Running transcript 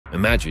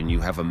Imagine you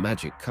have a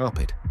magic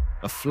carpet,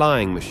 a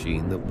flying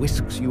machine that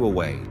whisks you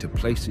away to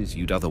places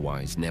you'd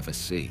otherwise never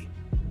see.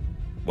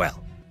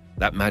 Well,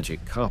 that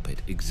magic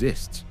carpet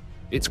exists.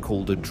 It's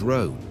called a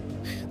drone.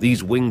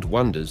 These winged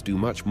wonders do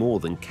much more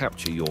than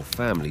capture your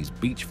family's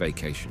beach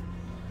vacation.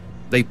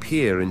 They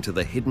peer into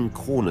the hidden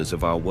corners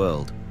of our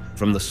world,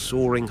 from the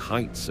soaring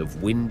heights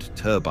of wind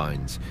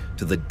turbines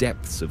to the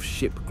depths of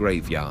ship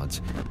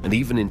graveyards, and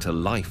even into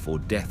life or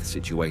death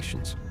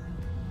situations.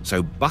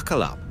 So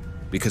buckle up,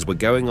 because we're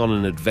going on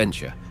an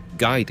adventure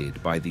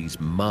guided by these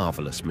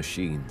marvelous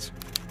machines.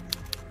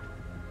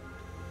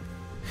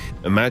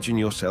 Imagine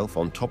yourself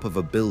on top of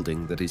a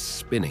building that is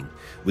spinning,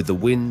 with the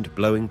wind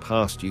blowing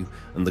past you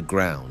and the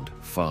ground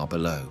far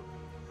below.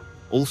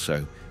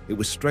 Also, it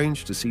was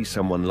strange to see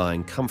someone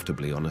lying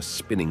comfortably on a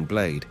spinning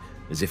blade,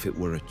 as if it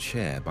were a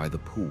chair by the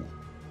pool.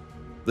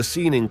 The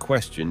scene in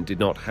question did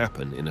not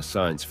happen in a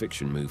science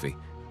fiction movie.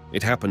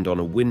 It happened on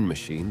a wind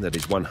machine that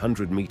is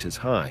 100 meters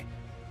high.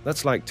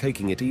 That's like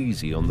taking it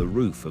easy on the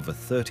roof of a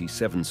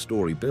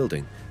 37-story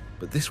building,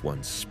 but this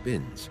one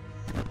spins.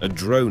 A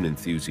drone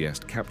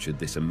enthusiast captured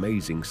this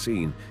amazing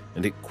scene,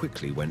 and it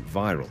quickly went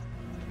viral.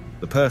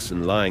 The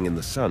person lying in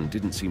the sun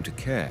didn't seem to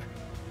care.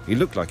 He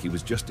looked like he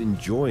was just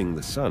enjoying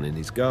the sun in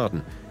his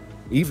garden.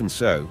 Even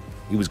so,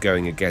 he was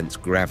going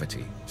against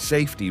gravity,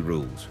 safety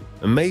rules,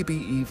 and maybe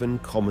even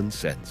common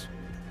sense.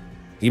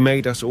 He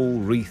made us all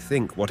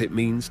rethink what it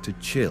means to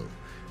chill,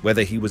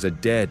 whether he was a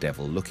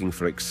daredevil looking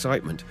for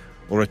excitement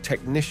or a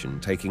technician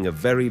taking a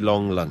very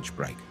long lunch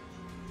break.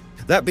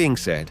 That being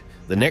said,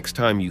 the next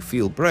time you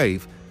feel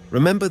brave,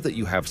 remember that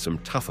you have some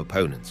tough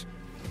opponents.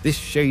 This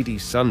shady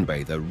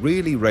sunbather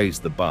really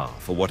raised the bar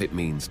for what it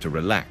means to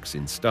relax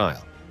in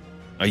style.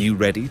 Are you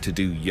ready to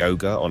do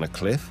yoga on a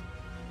cliff?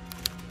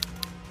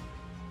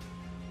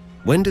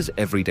 When does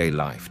everyday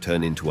life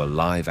turn into a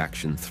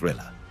live-action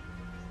thriller?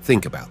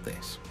 Think about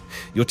this.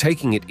 You're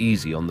taking it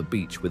easy on the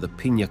beach with a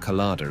piña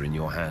colada in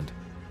your hand.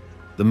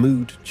 The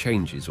mood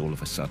changes all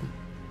of a sudden.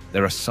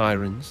 There are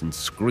sirens and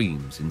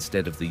screams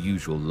instead of the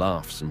usual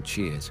laughs and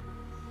cheers.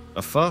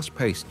 A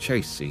fast-paced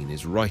chase scene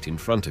is right in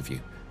front of you,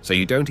 so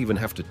you don't even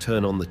have to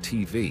turn on the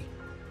TV.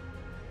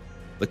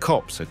 The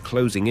cops are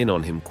closing in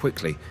on him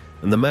quickly,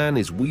 and the man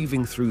is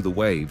weaving through the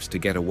waves to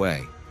get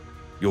away.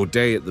 Your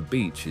day at the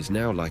beach is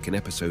now like an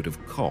episode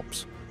of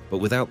Cops, but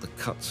without the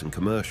cuts and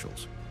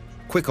commercials.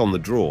 Quick on the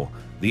draw,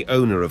 the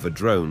owner of a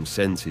drone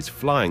sends his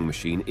flying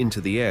machine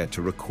into the air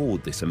to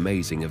record this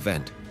amazing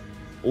event.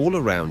 All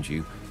around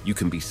you, you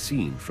can be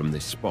seen from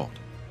this spot.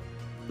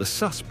 The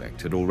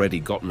suspect had already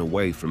gotten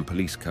away from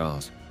police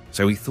cars,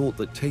 so he thought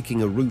that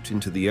taking a route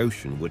into the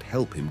ocean would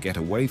help him get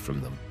away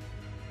from them.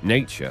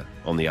 Nature,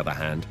 on the other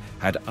hand,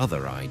 had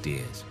other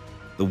ideas.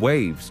 The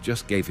waves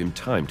just gave him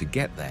time to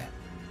get there.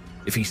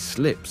 If he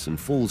slips and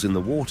falls in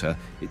the water,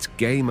 it's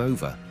game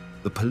over.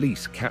 The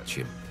police catch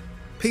him.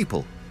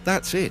 People,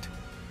 that's it.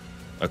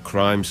 A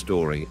crime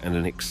story and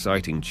an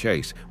exciting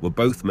chase were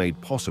both made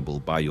possible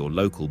by your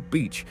local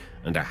beach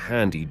and a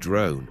handy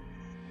drone.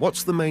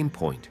 What's the main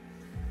point?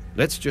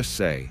 Let's just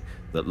say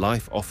that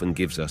life often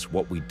gives us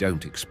what we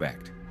don't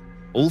expect.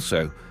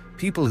 Also,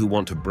 people who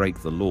want to break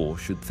the law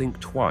should think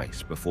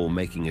twice before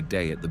making a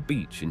day at the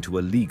beach into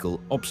a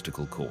legal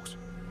obstacle course.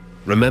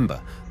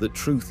 Remember that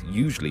truth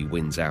usually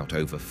wins out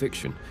over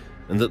fiction,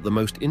 and that the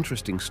most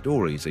interesting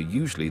stories are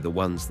usually the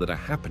ones that are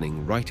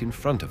happening right in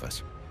front of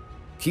us.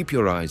 Keep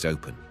your eyes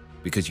open,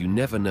 because you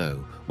never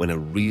know when a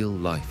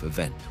real-life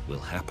event will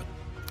happen.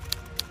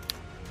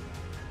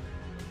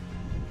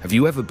 Have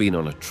you ever been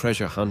on a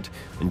treasure hunt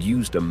and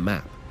used a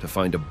map to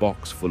find a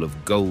box full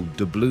of gold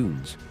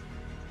doubloons?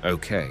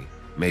 Okay,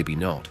 maybe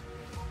not.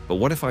 But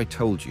what if I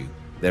told you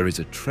there is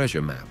a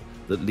treasure map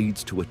that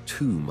leads to a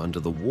tomb under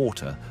the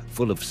water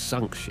full of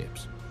sunk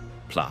ships?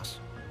 Plus,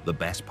 the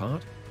best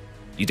part?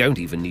 You don't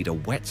even need a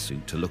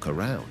wetsuit to look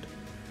around.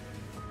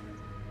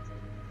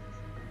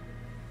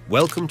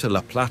 Welcome to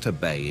La Plata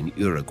Bay in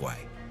Uruguay.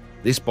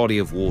 This body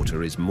of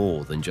water is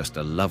more than just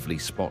a lovely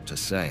spot to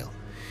sail.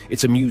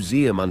 It's a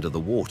museum under the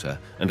water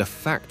and a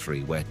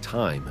factory where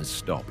time has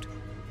stopped.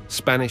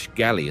 Spanish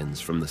galleons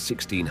from the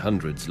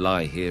 1600s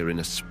lie here in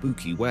a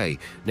spooky way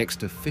next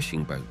to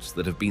fishing boats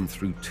that have been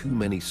through too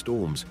many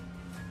storms.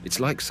 It's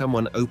like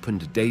someone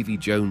opened Davy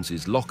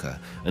Jones's locker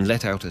and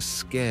let out a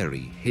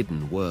scary,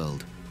 hidden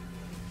world.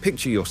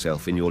 Picture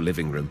yourself in your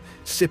living room,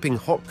 sipping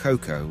hot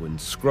cocoa and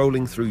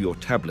scrolling through your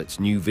tablet's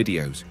new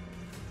videos.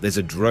 There's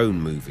a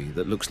drone movie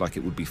that looks like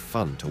it would be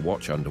fun to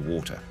watch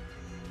underwater.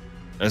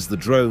 As the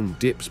drone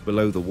dips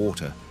below the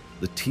water,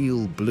 the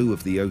teal blue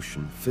of the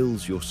ocean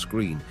fills your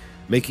screen,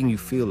 making you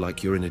feel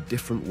like you're in a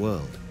different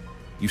world.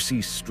 You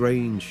see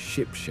strange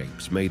ship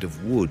shapes made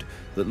of wood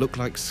that look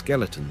like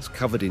skeletons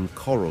covered in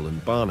coral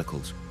and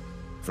barnacles.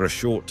 For a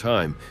short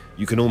time,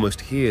 you can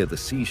almost hear the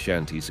sea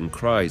shanties and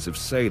cries of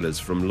sailors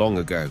from long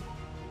ago.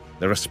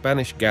 There are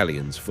Spanish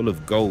galleons full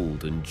of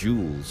gold and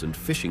jewels and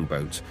fishing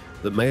boats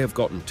that may have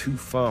gotten too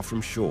far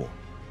from shore.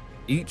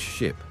 Each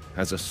ship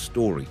has a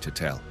story to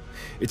tell.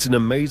 It's an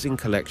amazing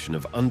collection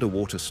of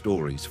underwater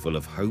stories full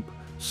of hope,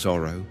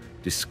 sorrow,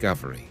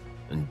 discovery,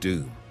 and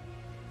doom.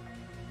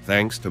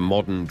 Thanks to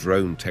modern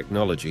drone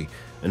technology,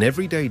 an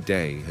everyday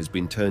day has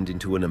been turned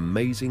into an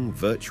amazing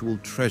virtual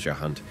treasure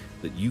hunt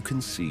that you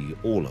can see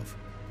all of.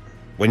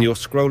 When you're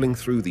scrolling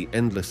through the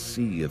endless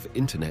sea of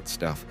internet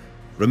stuff,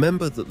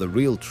 remember that the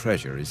real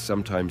treasure is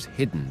sometimes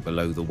hidden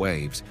below the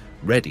waves,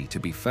 ready to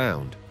be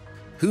found.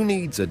 Who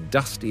needs a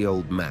dusty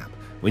old map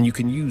when you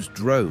can use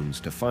drones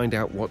to find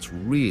out what's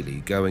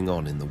really going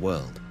on in the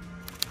world?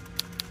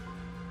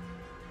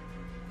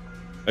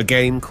 A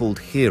game called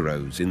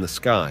Heroes in the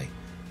Sky.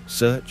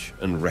 Search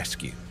and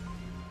rescue.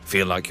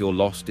 Feel like you're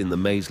lost in the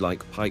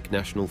maze-like Pike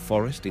National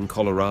Forest in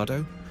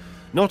Colorado?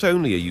 Not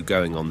only are you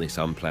going on this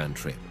unplanned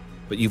trip,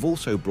 but you've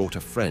also brought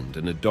a friend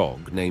and a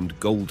dog named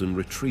Golden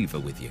Retriever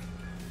with you.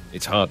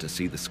 It's hard to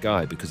see the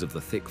sky because of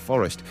the thick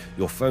forest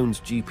your phone's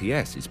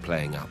GPS is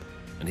playing up,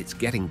 and it's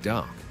getting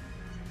dark.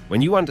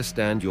 When you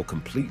understand you're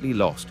completely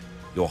lost,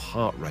 your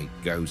heart rate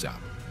goes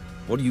up.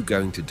 What are you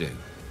going to do?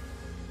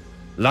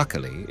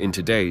 Luckily, in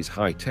today's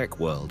high-tech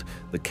world,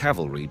 the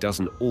cavalry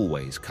doesn't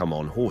always come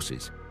on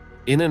horses.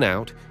 In and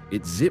out,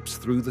 it zips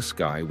through the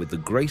sky with the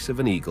grace of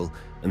an eagle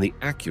and the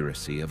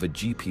accuracy of a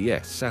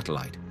GPS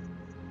satellite.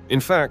 In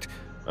fact,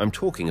 I'm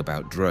talking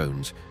about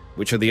drones,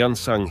 which are the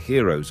unsung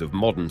heroes of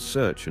modern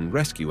search and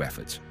rescue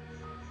efforts.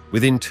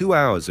 Within 2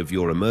 hours of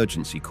your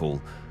emergency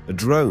call, a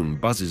drone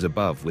buzzes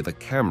above with a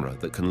camera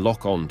that can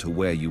lock on to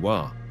where you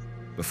are.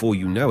 Before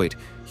you know it,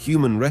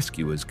 human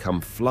rescuers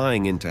come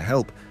flying in to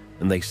help,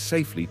 and they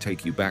safely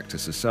take you back to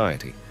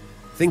society.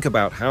 Think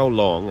about how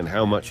long and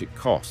how much it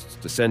costs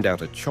to send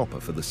out a chopper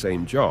for the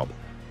same job.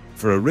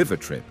 For a river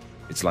trip,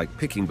 it's like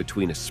picking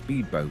between a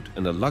speedboat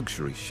and a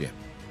luxury ship.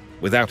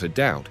 Without a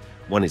doubt,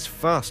 one is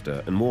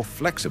faster and more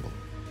flexible.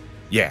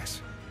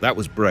 Yes, that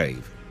was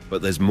brave,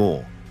 but there's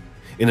more.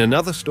 In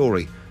another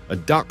story, a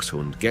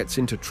dachshund gets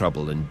into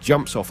trouble and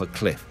jumps off a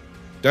cliff.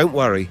 Don't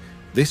worry,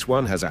 this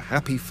one has a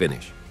happy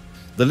finish.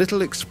 The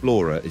little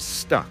explorer is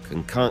stuck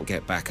and can't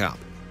get back up.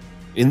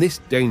 In this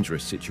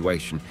dangerous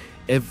situation,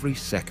 every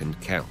second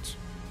counts.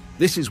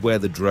 This is where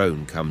the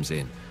drone comes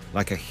in,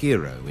 like a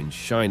hero in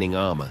shining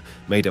armor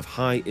made of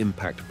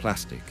high-impact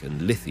plastic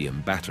and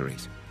lithium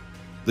batteries.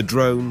 The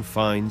drone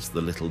finds the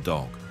little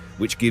dog,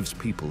 which gives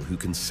people who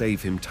can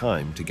save him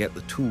time to get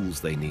the tools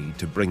they need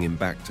to bring him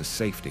back to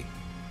safety.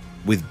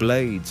 With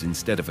blades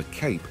instead of a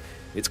cape,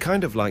 it's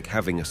kind of like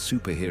having a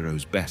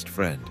superhero's best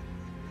friend.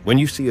 When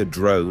you see a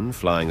drone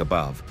flying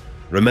above,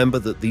 remember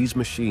that these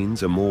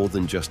machines are more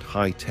than just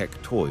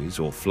high-tech toys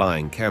or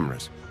flying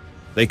cameras.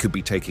 They could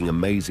be taking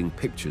amazing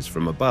pictures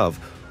from above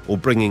or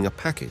bringing a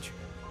package.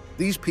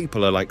 These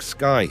people are like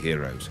sky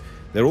heroes.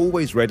 They're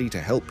always ready to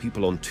help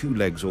people on 2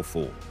 legs or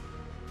 4.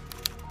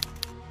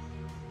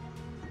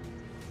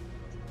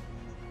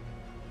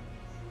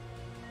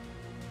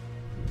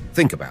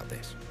 Think about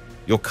this.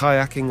 You're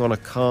kayaking on a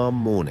calm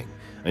morning,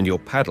 and your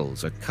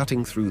paddles are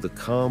cutting through the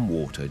calm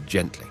water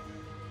gently.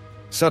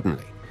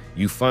 Suddenly,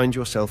 you find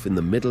yourself in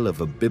the middle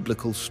of a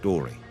biblical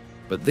story,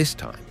 but this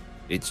time,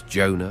 it's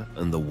Jonah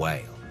and the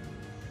whale.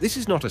 This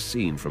is not a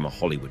scene from a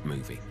Hollywood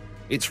movie.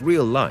 It's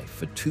real life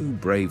for 2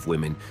 brave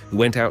women who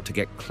went out to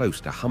get close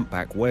to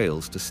humpback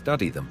whales to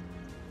study them.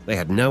 They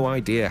had no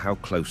idea how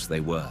close they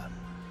were.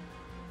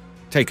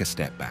 Take a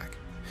step back.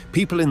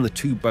 People in the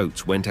 2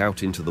 boats went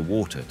out into the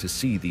water to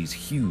see these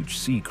huge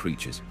sea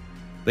creatures.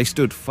 They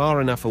stood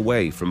far enough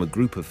away from a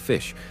group of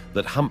fish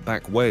that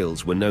humpback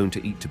whales were known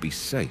to eat to be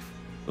safe,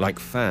 like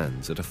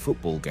fans at a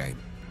football game.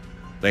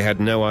 They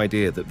had no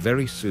idea that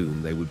very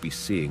soon they would be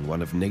seeing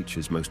one of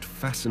nature's most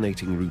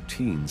fascinating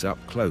routines up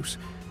close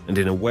and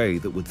in a way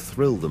that would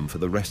thrill them for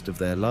the rest of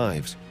their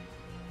lives.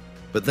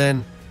 But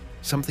then,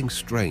 something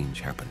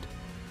strange happened.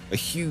 A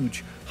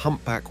huge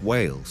humpback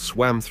whale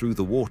swam through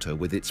the water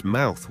with its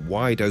mouth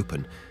wide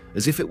open,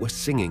 as if it were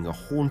singing a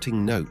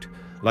haunting note,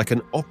 like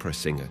an opera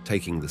singer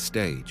taking the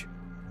stage.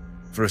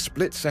 For a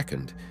split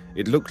second,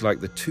 it looked like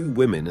the 2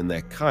 women and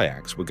their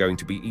kayaks were going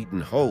to be eaten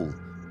whole.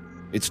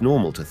 It's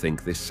normal to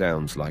think this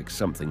sounds like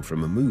something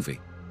from a movie.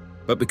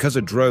 But because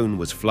a drone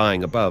was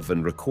flying above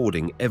and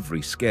recording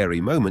every scary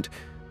moment,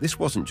 this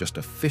wasn't just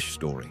a fish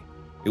story.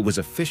 It was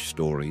a fish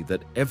story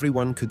that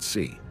everyone could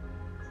see.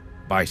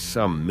 By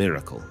some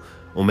miracle,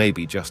 or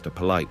maybe just a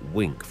polite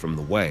wink from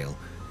the whale,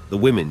 the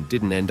women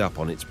didn't end up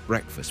on its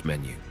breakfast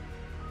menu.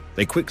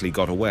 They quickly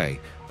got away,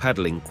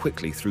 paddling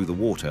quickly through the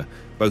water,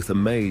 both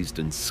amazed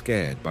and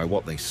scared by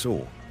what they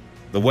saw.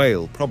 The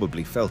whale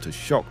probably felt as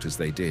shocked as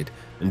they did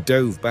and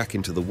dove back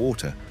into the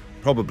water,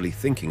 probably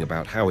thinking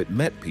about how it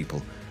met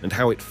people and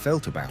how it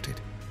felt about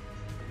it.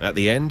 At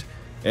the end,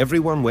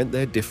 everyone went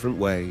their different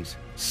ways,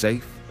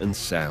 safe and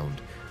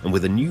sound, and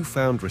with a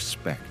newfound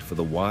respect for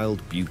the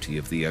wild beauty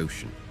of the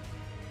ocean.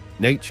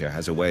 Nature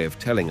has a way of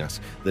telling us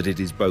that it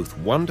is both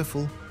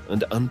wonderful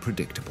and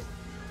unpredictable.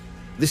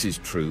 This is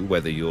true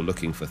whether you're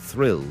looking for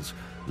thrills,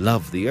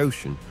 love the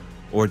ocean,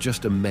 or are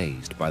just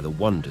amazed by the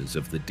wonders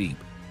of the deep.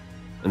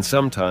 And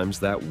sometimes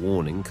that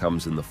warning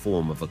comes in the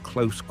form of a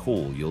close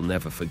call you'll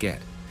never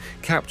forget,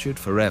 captured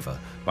forever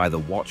by the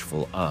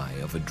watchful eye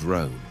of a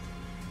drone.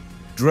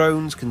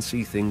 Drones can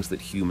see things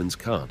that humans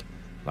can't,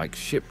 like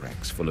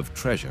shipwrecks full of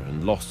treasure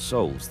and lost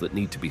souls that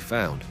need to be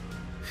found.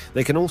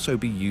 They can also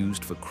be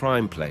used for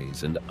crime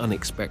plays and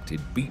unexpected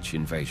beach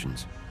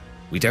invasions.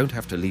 We don't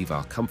have to leave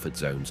our comfort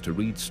zones to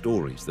read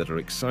stories that are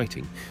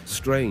exciting,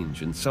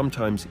 strange, and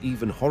sometimes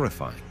even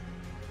horrifying.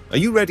 Are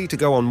you ready to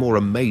go on more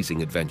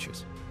amazing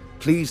adventures?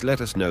 Please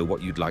let us know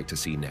what you'd like to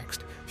see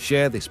next.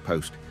 Share this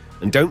post,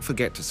 and don't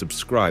forget to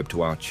subscribe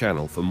to our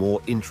channel for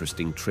more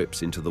interesting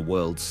trips into the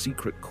world's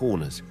secret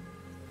corners.